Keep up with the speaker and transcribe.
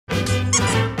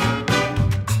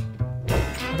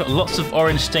I've got lots of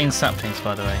orange stained saplings,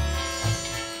 by the way.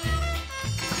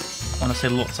 When I say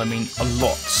lots, I mean a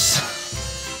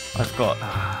lots. I've got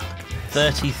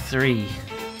 33.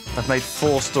 I've made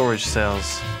 4 storage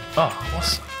cells. Oh,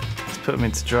 awesome. Let's put them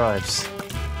into drives.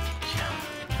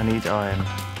 I need iron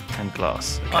and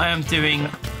glass. Okay. I am doing,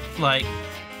 like,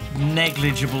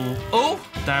 negligible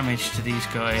damage to these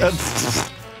guys.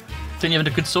 Didn't you have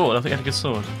a good sword? I think you had a good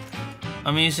sword.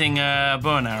 I'm using a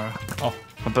bow and arrow. Oh,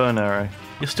 A burn arrow.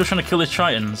 you're still trying to kill the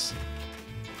tritons.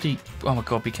 Oh my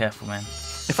god, be careful, man.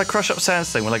 If I crush up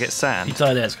sandstone, will I get If you sand?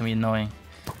 die there, it's going to be annoying.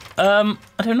 I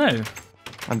don't know.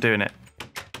 I'm doing it.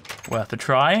 Worth a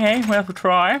try, eh? Worth a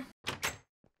try.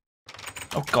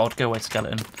 Oh god, go away,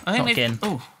 skeleton. I think Not again.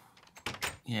 Oh.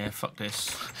 Yeah, fuck this.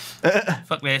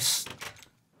 Fuck this.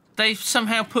 They've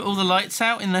somehow put all the lights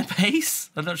out in their base.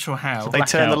 I'm not sure how. They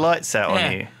turn the Blackout. lights out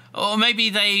on you. Or maybe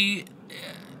they...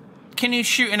 Can you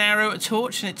shoot an arrow at a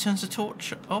torch and it turns the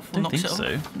torch off or Don't knocks think it off?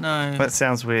 so. No. That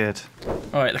sounds weird.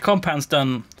 Alright, the compound's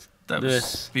done. That was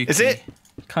This. spooky. Is it?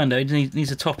 Kind of. It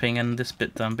needs a topping and this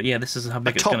bit done. But yeah, this is how A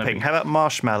big it's going to be. topping. How about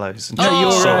marshmallows and No, chocolate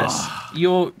your, sauce?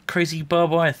 your crazy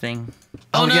barbed wire thing.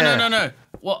 Oh, no, yeah. no.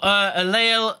 What? A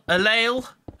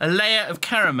layer of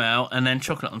caramel and then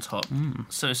chocolate on top.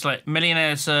 So it's like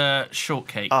millionaire's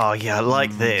shortcake. Oh yeah, I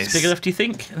like this. Big enough, do you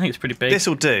think? I think it's pretty big. This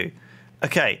will do.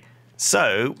 Okay,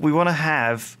 so we want to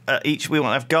have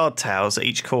guard towers at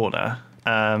each corner.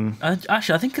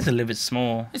 Actually, I think it's a little bit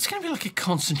small. It's going to be like a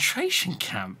concentration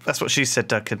camp. That's what she said,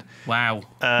 Duncan. Wow.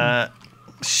 I'm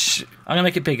going to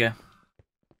make it bigger.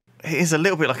 It is a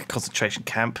little bit like a concentration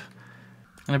camp.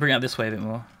 I'm going to bring it out this way a bit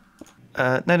more.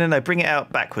 No. Bring it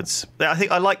out backwards. I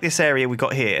think I like this area we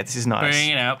got here. This is nice. Bring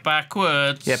it out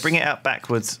backwards. Yeah, bring it out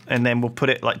backwards, and then we'll put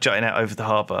it like jutting out over the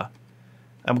harbour.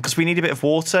 Because we need a bit of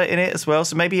water in it as well,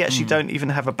 so maybe actually don't even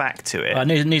have a back to it.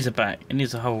 It needs a back. It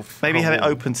needs a whole. Maybe have it wall.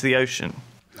 open to the ocean.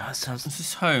 No, that sounds. This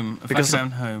is home. Because I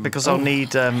found home. Because I'll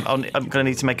need. I'm going to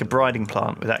need to make a briding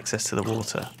plant with access to the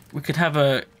water. We could have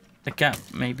a gap,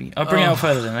 maybe. I'll bring it out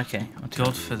further then. Okay. I'll do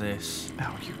God that. for this.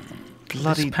 Oh, you This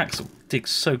bloody pack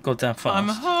digs so goddamn fast. I'm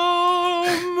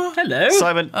home. Hello.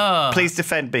 Simon! Please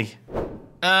defend me.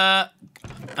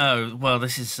 Oh well,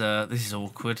 this is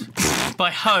awkward.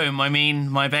 By home, I mean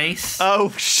my base.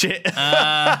 Oh shit!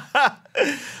 I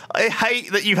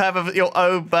hate that you have your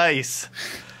own base.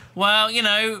 Well, you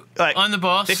know, Right, I'm the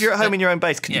boss. If you're at home in your own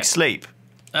base, can Yeah. you sleep?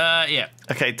 Yeah.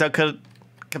 Okay, Duncan,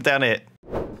 come down here.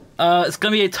 It's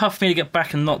gonna be tough for me to get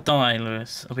back and not die,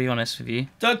 Lewis. I'll be honest with you.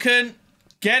 Duncan,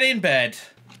 get in bed.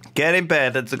 Get in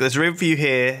bed. There's room for you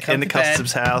here Come in the to bed.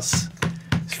 customs house.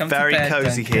 It's Come to very bed,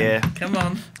 cozy Duncan. here. Come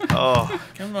on, Oh,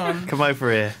 come on. come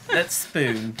over here. Let's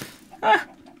spoon.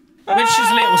 Which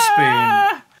is little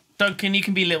spoon? Duncan, you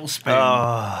can be little spoon.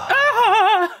 Oh,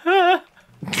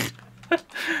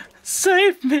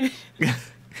 Save me.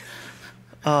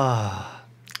 Are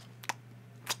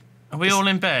we all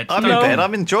in bed? I'm No. in bed.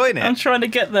 I'm enjoying it. I'm trying to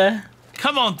get there.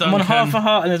 Come on, I'm Duncan. on half a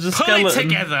heart and there's a Pull skeleton. it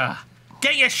together.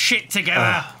 Get your shit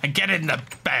together and get in the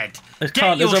bed. There's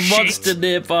Get there's your a monster shit.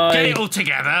 nearby. Get it all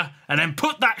together and then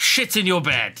put that shit in your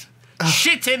bed.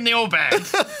 Shit in your bed.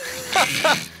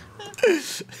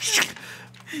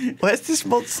 Where's this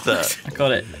monster? I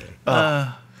got it.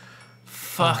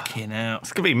 Fucking hell.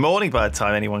 It's gonna be morning by the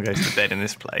time anyone goes to bed in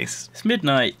this place. It's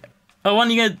midnight. Oh, when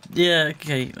you go? Yeah.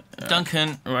 Okay.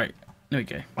 Duncan. Right. There we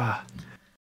go.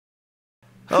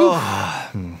 Oh,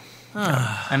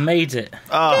 I made it.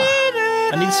 oh.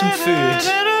 I need some food.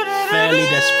 Fairly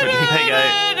desperately. There you go.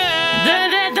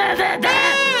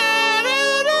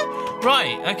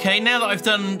 Right, okay, now that I've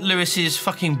done Lewis's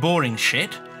fucking boring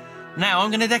shit, now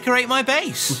I'm gonna decorate my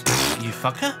base. You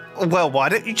fucker. Well, why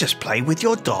don't you just play with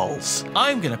your dolls?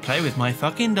 I'm gonna play with my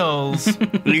fucking dolls.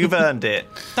 You've earned it.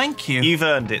 Thank you. You've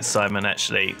earned it, Simon,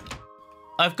 actually.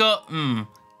 I've got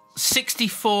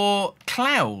 64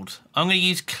 cloud. I'm gonna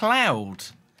use cloud.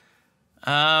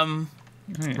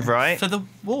 Right? For the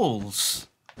walls.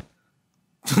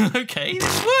 Okay,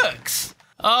 this works.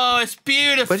 Oh, it's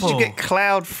beautiful. Where did you get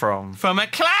cloud from? From a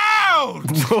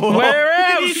cloud? Where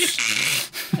else?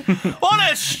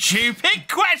 What a stupid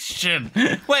question.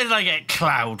 Where did I get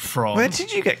cloud from? Where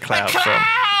did you get cloud from?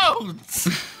 Clouds!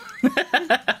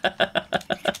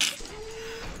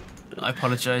 I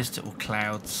apologise to all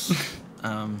clouds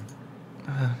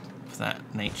for that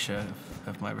nature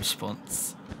of my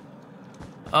response.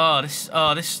 This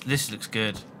looks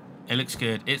good. It looks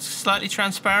good. It's slightly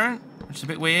transparent, which is a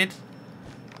bit weird.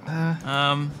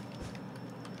 I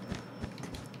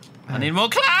need more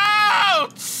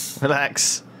clouds!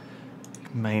 Relax.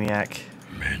 Maniac.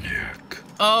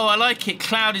 Oh, I like it.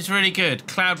 Cloud is really good.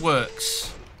 Cloud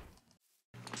works.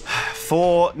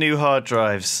 4 new hard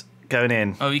drives going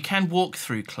in. Oh, you can walk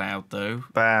through cloud though.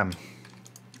 Bam.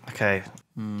 Okay.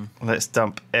 Let's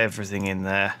dump everything in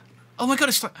there. Oh my god,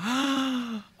 it's like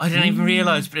I didn't even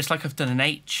realise, but it's like I've done an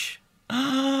H. Of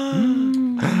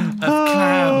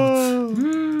clouds.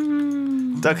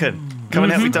 Duncan, come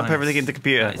and help me dump everything in the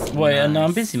computer. Wait, no,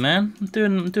 I'm busy, man. I'm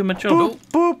doing my job. Boop,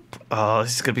 boop. Oh,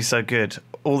 this is going to be so good.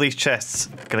 All these chests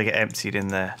are going to get emptied in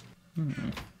there.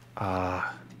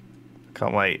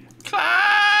 Can't wait. Clouds!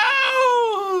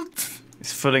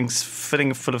 It's filling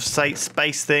full of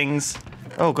space things.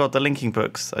 Oh god, the linking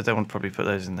books. I don't want to probably put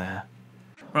those in there.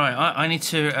 Right, I need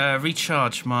to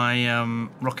recharge my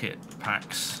rocket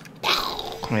packs.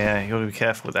 Yeah, you got to be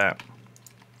careful with that.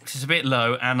 This is a bit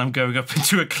low, and I'm going up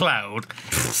into a cloud.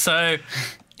 So,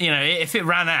 you know, if it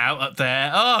ran out up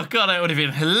there, oh god, it would have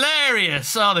been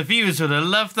hilarious. Oh, the viewers would have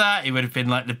loved that. It would have been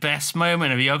like the best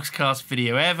moment of a Yogscast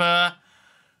video ever.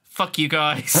 Fuck you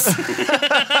guys.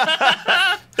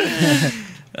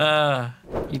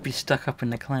 You'd be stuck up in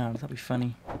the clouds. That'd be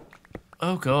funny.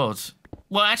 Oh god.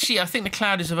 Well, actually, I think the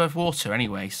cloud is above water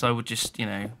anyway, so I would just, you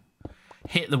know,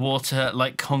 hit the water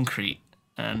like concrete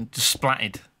and just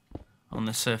splatted on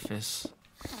the surface.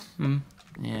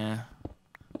 Yeah.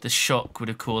 The shock would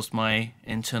have caused my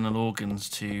internal organs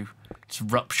to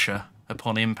rupture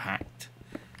upon impact.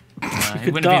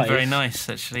 It wouldn't have been very nice,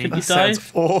 actually. Could you Sounds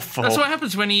dive? awful. That's what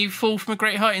happens when you fall from a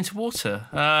great height into water.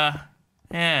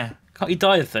 Yeah. Can't you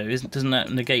dive though? Doesn't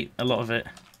that negate a lot of it?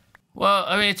 Well,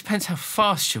 I mean, it depends how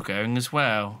fast you're going as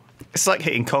well. It's like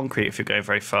hitting concrete if you're going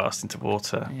very fast into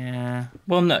water. Yeah.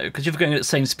 Well, no, because if you're going at the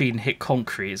same speed and hit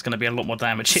concrete, it's going to be a lot more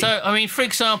damaging. So, I mean, for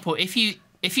example, if you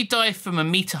dive from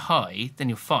 1 metre high, then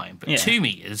you're fine. But 2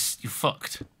 metres, you're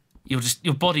fucked.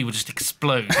 Your body will just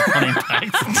explode upon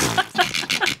impact.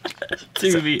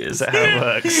 2 meters. Is that how it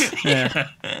works? Yeah.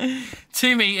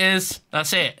 2 metres,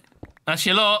 that's it. That's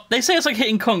your lot. They say it's like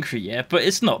hitting concrete, yeah, but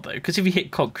it's not though, because if you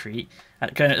hit concrete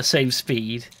going at the same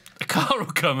speed, A car will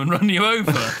come and run you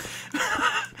over.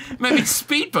 Maybe a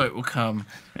speedboat will come.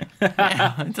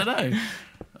 Yeah, I don't know.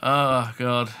 Oh,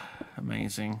 God.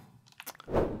 Amazing.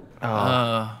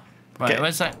 Right,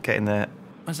 where's that? Get in there.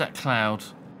 Where's that cloud?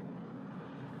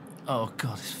 Oh,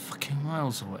 God, it's fucking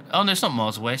miles away. Oh, no, it's not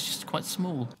miles away. It's just quite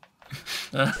small.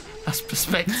 That's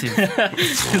perspective.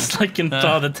 it's like in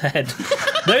Father Ted.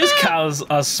 Those cows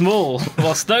are small,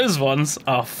 whilst those ones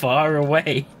are far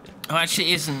away. Oh,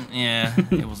 actually, it isn't. Yeah,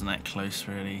 it wasn't that close,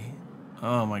 really.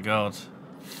 Oh, my God.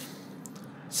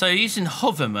 So, using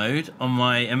hover mode on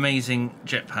my amazing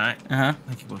jetpack.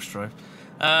 Thank you, Bush Drive.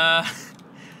 I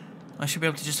should be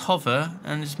able to just hover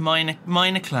and just mine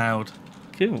a cloud.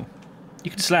 Cool. You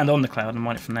could just land on the cloud and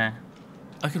mine it from there.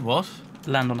 I could what?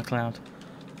 Land on the cloud.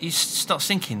 You start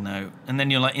sinking, though, and then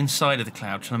you're like inside of the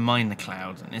cloud trying to mine the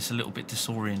cloud, and it's a little bit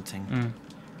disorienting.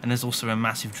 And there's also a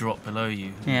massive drop below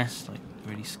you. Yeah. It's like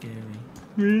really scary.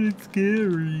 Really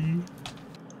scary.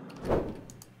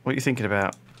 What are you thinking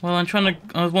about? Well, I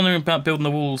was wondering about building the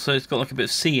wall so it's got like a bit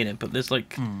of sea in it, but there's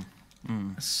like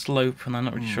a slope, and I'm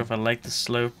not really sure if I like the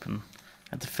slope, and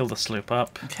I had to fill the slope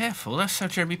up. Careful, that's how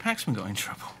Jeremy Paxman got in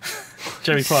trouble.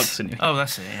 Jerry Clarkson. You. Oh,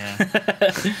 that's it, yeah.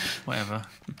 Whatever.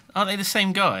 Aren't they the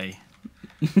same guy?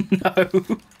 No.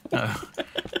 Oh.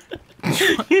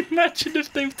 Imagine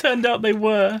if they've turned out they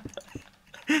were.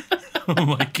 Oh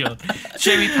my God.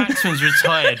 Jeremy Paxman's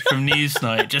retired from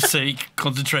Newsnight just so he can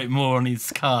concentrate more on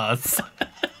his cars.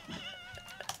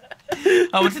 I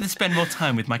wanted to spend more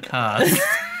time with my cars.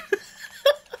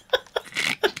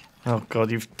 Oh God,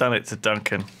 you've done it to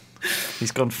Duncan.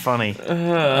 He's gone funny.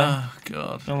 Oh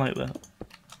God. I like that.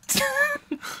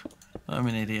 I'm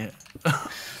an idiot. Oh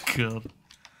God.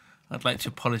 I'd like to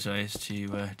apologise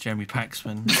to Jeremy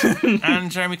Paxman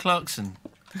and Jeremy Clarkson.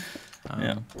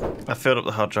 Yeah. I filled up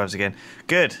the hard drives again.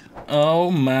 Good. Oh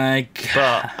my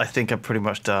God. But I think I'm pretty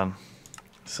much done.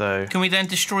 So Can we then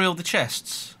destroy all the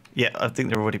chests? yeah, I think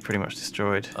they're already pretty much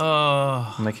destroyed.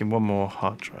 Oh, I'm making one more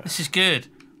hard drive. this is good.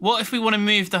 What if we want to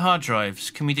move the hard drives?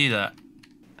 Can we do that?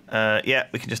 Yeah,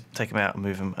 we can just take them out and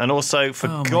move them. And also, for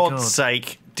Oh my God's God.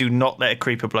 sake, do not let a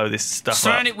creeper blow this stuff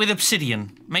Surround up. it with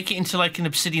obsidian. Make it into like an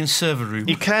obsidian server room.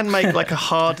 You can make like a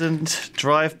hardened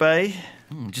drive bay.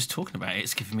 Just talking about it,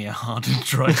 it's giving me a hardened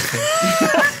drive.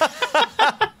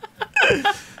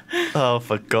 Oh,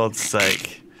 for God's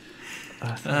sake.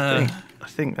 I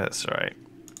think that's right.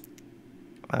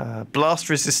 Blast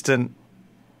resistant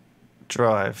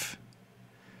drive.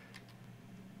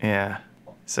 Yeah.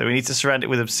 So we need to surround it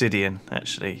with obsidian,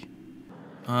 actually.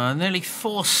 Nearly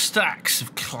 4 stacks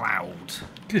of cloud.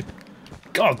 Good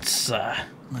God, sir.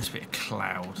 Nice bit of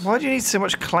cloud. Why do you need so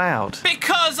much cloud?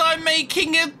 Because I'm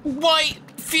making a white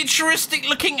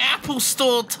futuristic-looking Apple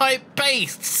Store type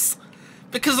base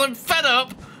because I'm fed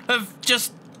up of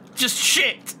just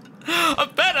shit. I'm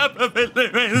fed up of it.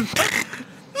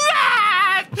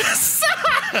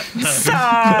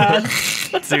 Sad.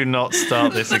 Do not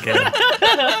start this again.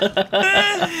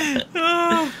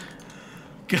 Oh,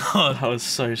 God. That was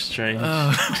so strange.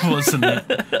 Wasn't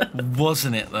it?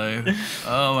 Wasn't it, though?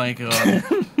 Oh, my God.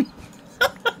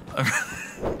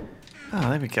 Oh,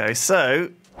 there we go. So,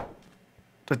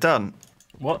 we're done.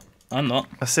 What? I'm not.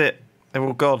 That's it. They're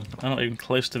all gone. I'm not even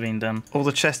close to being done. All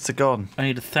the chests are gone. I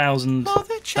need 1,000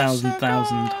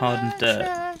 hardened dirt.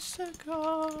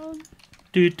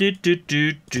 Do do do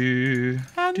do do.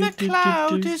 And the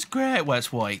cloud is grey. Well,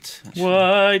 it's white. Actually.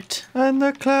 White. And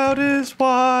the cloud is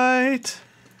white.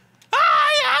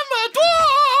 I am a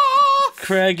dwarf!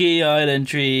 Craggy Island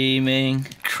dreaming.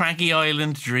 Craggy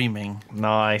Island dreaming.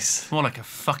 Nice. More like a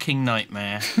fucking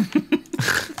nightmare.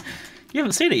 You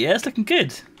haven't seen it yet. It's looking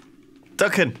good.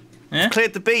 Duncan, Yeah? we've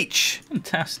cleared the beach.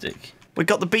 Fantastic. We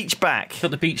got the beach back.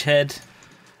 Got the beach head.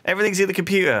 Everything's in the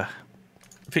computer.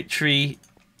 Victory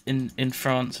in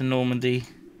France and Normandy.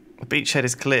 The beachhead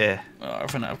is clear. Oh,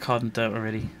 I've run out of card and dirt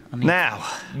already. I need Now,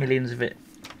 millions of it.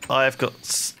 I've got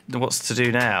what's to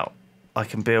do now. I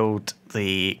can build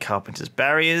the carpenter's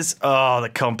barriers. Oh, the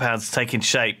compound's taking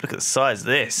shape. Look at the size of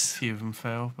A this. few of them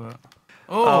fell, but...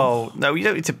 Oh, no, we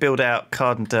don't need to build out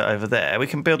card and dirt over there. We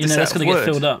can build You this know, out that's of going to wood.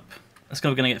 get filled up. That's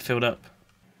going to get filled up.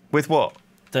 With what?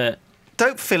 Dirt.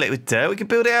 Don't fill it with dirt. We can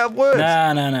build it out of wood.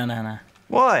 No.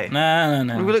 Why?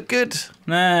 No. We will look good.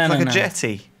 No, Like no, a no.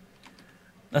 jetty.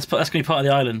 That's going to be part of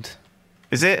the island.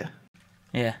 Is it?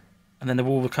 Yeah. And then the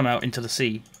wall will come out into the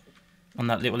sea on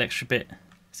that little extra bit.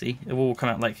 See? The wall will come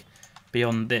out like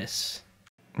beyond this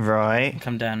Right. and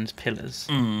come down as pillars.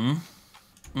 Mm.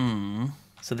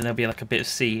 So then there'll be like a bit of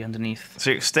sea underneath. So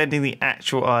you're extending the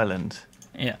actual island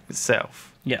Yeah.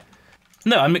 itself. Yeah.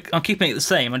 No, I'm keeping it the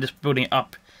same. I'm just building it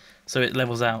up so it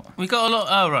levels out. We got a lot...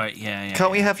 Oh, right, yeah.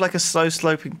 Can't we have like a slow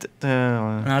sloping...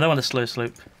 No, I don't want a slow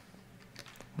slope.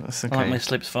 That's I okay. like my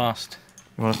slopes fast.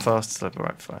 You want a fast slope? All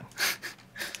right, fine.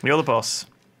 You're the boss.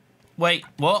 Wait,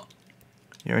 what?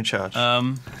 You're in charge. Yeah,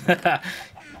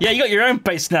 you got your own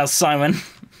base now, Simon.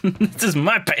 This is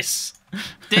my base.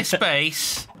 This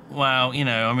base... Well, you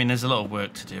know, I mean, there's a lot of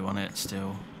work to do on it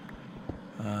still.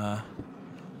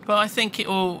 But I think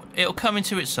it'll come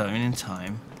into its own in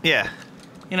time. Yeah.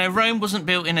 You know, Rome wasn't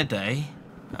built in a day.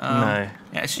 No.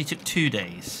 It actually took 2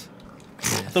 days. I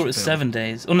thought it was 7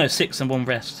 days. Oh no, 6 and 1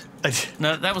 rest.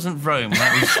 No, that wasn't Rome.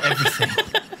 That was everything.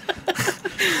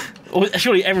 Oh,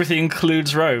 surely everything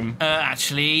includes Rome.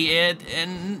 Actually,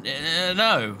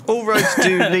 no. All roads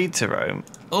do lead to Rome.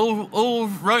 All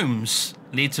Romes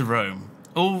lead to Rome.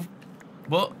 All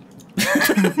what?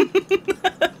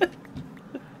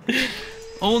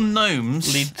 All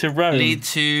gnomes Lead to Rome. lead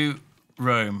to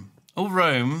Rome. All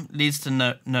Rome leads to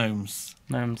gnomes.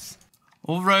 Gnomes.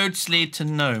 All roads lead to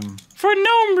gnome. For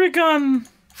Gnome Rigun!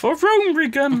 For Rome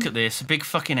Rigun! Look at this, a big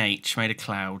fucking H made of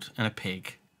cloud and a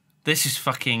pig. This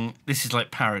is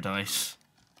like paradise.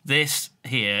 This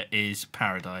here is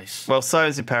paradise. Well,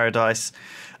 Simon's in paradise.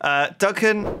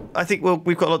 Duncan, I think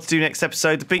we've got a lot to do next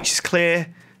episode. The beach is clear,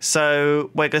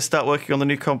 so we're going to start working on the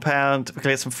new compound. We're going to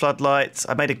get some floodlights.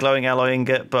 I made a glowing alloy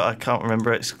ingot, but I can't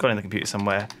remember it. It's got in the computer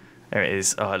somewhere. There it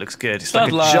is. Oh, it looks good. It's like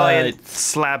a giant Floodlights.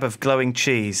 slab of glowing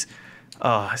cheese.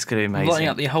 Oh, it's going to be amazing. Lighting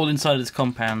up the whole inside of this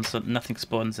compound so that nothing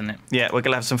spawns in it. Yeah, we're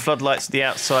going to have some floodlights at the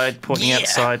outside, pointing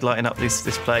outside, lighting up this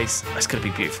place. It's going to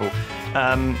be beautiful.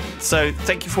 So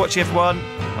thank you for watching, everyone,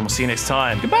 and we'll see you next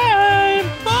time. Goodbye!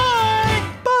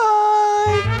 Bye!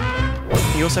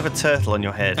 Bye! You also have a turtle on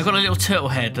your head. I've got a little turtle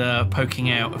head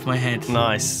poking out of my head.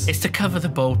 Nice. It's to cover the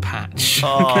bald patch.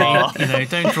 Aw. Okay? You know,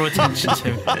 don't draw attention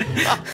to it.